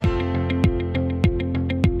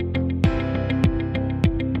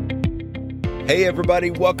Hey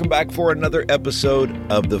everybody, welcome back for another episode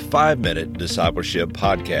of the 5-Minute Discipleship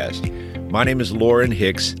Podcast. My name is Lauren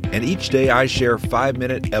Hicks, and each day I share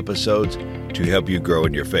 5-minute episodes to help you grow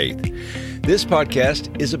in your faith. This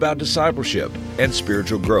podcast is about discipleship and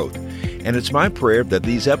spiritual growth, and it's my prayer that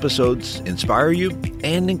these episodes inspire you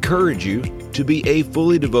and encourage you to be a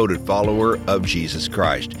fully devoted follower of Jesus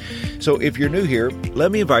Christ. So if you're new here,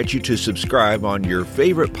 let me invite you to subscribe on your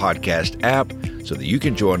favorite podcast app so that you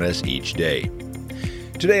can join us each day.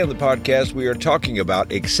 Today on the podcast, we are talking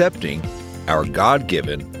about accepting our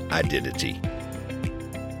God-given identity.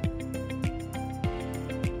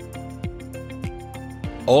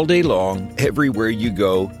 All day long, everywhere you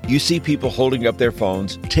go, you see people holding up their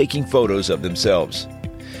phones, taking photos of themselves.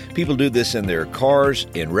 People do this in their cars,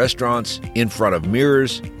 in restaurants, in front of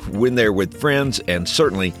mirrors, when they're with friends, and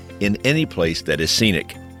certainly in any place that is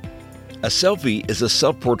scenic. A selfie is a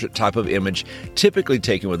self-portrait type of image typically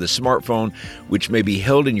taken with a smartphone, which may be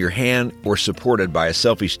held in your hand or supported by a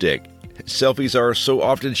selfie stick. Selfies are so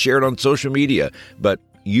often shared on social media, but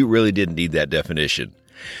you really didn't need that definition.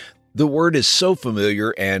 The word is so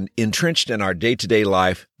familiar and entrenched in our day-to-day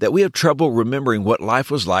life that we have trouble remembering what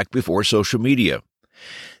life was like before social media.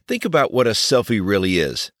 Think about what a selfie really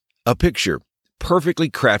is. A picture,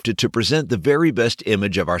 perfectly crafted to present the very best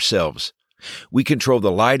image of ourselves. We control the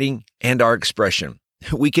lighting and our expression.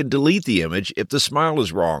 We can delete the image if the smile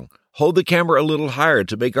is wrong, hold the camera a little higher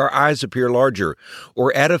to make our eyes appear larger,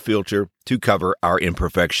 or add a filter to cover our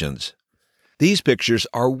imperfections. These pictures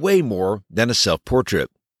are way more than a self-portrait.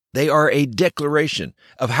 They are a declaration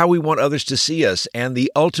of how we want others to see us and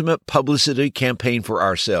the ultimate publicity campaign for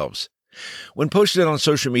ourselves. When posted on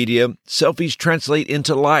social media, selfies translate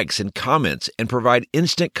into likes and comments and provide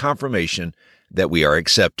instant confirmation that we are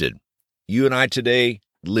accepted. You and I today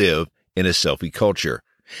live in a selfie culture.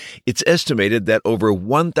 It's estimated that over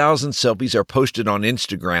 1,000 selfies are posted on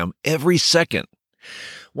Instagram every second.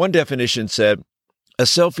 One definition said, "A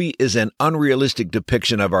selfie is an unrealistic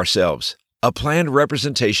depiction of ourselves, a planned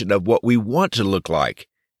representation of what we want to look like.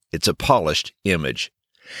 It's a polished image."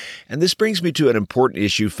 And this brings me to an important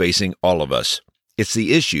issue facing all of us. It's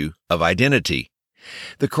the issue of identity.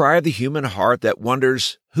 The cry of the human heart that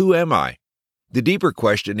wonders, who am I? The deeper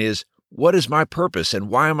question is, what is my purpose and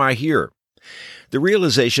why am I here? The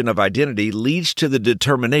realization of identity leads to the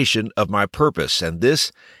determination of my purpose, and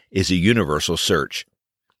this is a universal search.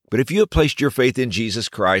 But if you have placed your faith in Jesus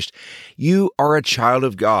Christ, you are a child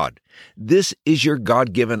of God. This is your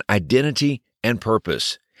God-given identity and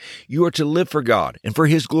purpose. You are to live for God and for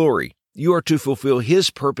His glory. You are to fulfill His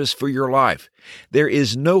purpose for your life. There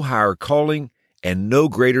is no higher calling and no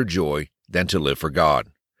greater joy than to live for God.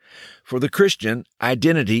 For the Christian,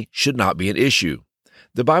 identity should not be an issue.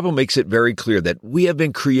 The Bible makes it very clear that we have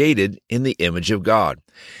been created in the image of God.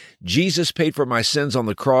 Jesus paid for my sins on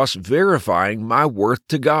the cross, verifying my worth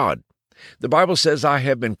to God. The Bible says I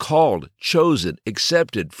have been called, chosen,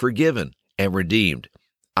 accepted, forgiven, and redeemed.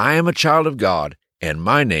 I am a child of God, and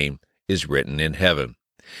my name is written in heaven.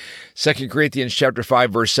 2 Corinthians chapter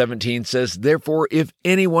 5, verse 17 says, "Therefore, if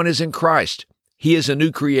anyone is in Christ, he is a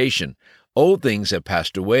new creation. Old things have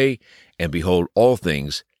passed away, and behold, all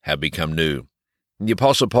things have become new." The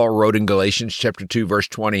Apostle Paul wrote in Galatians chapter 2, verse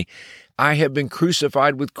 20, "I have been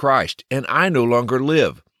crucified with Christ, and I no longer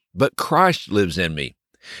live, but Christ lives in me.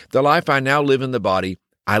 The life I now live in the body,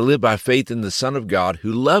 I live by faith in the Son of God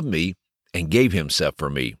who loved me and gave Himself for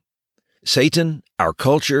me." Satan, our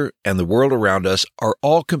culture, and the world around us are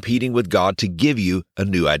all competing with God to give you a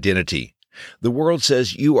new identity. The world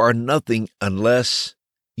says you are nothing unless...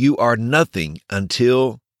 You are nothing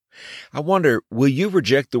until... I wonder, will you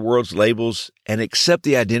reject the world's labels and accept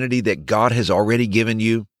the identity that God has already given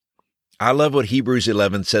you? I love what Hebrews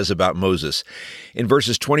 11 says about Moses. In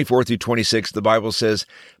verses 24 through 26, the Bible says,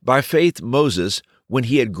 "By faith Moses, when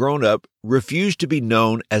he had grown up, refused to be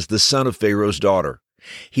known as the son of Pharaoh's daughter.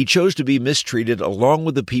 He chose to be mistreated along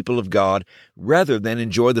with the people of God rather than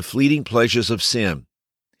enjoy the fleeting pleasures of sin.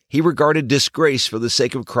 He regarded disgrace for the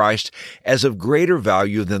sake of Christ as of greater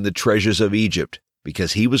value than the treasures of Egypt,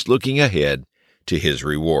 because he was looking ahead to his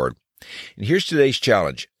reward." And here's today's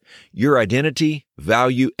challenge. Your identity,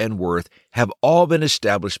 value, and worth have all been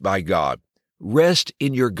established by God. Rest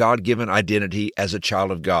in your God-given identity as a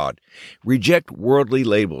child of God. Reject worldly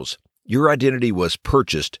labels. Your identity was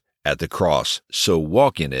purchased at the cross, so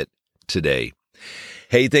walk in it today.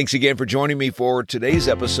 Hey, thanks again for joining me for today's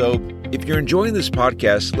episode. If you're enjoying this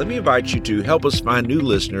podcast, let me invite you to help us find new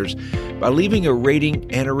listeners by leaving a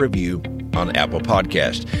rating and a review on Apple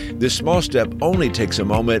Podcast. This small step only takes a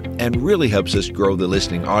moment and really helps us grow the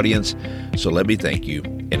listening audience, so let me thank you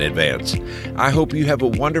in advance. I hope you have a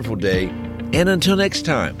wonderful day, And until next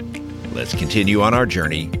time, let's continue on our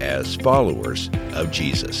journey as followers of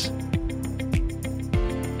Jesus.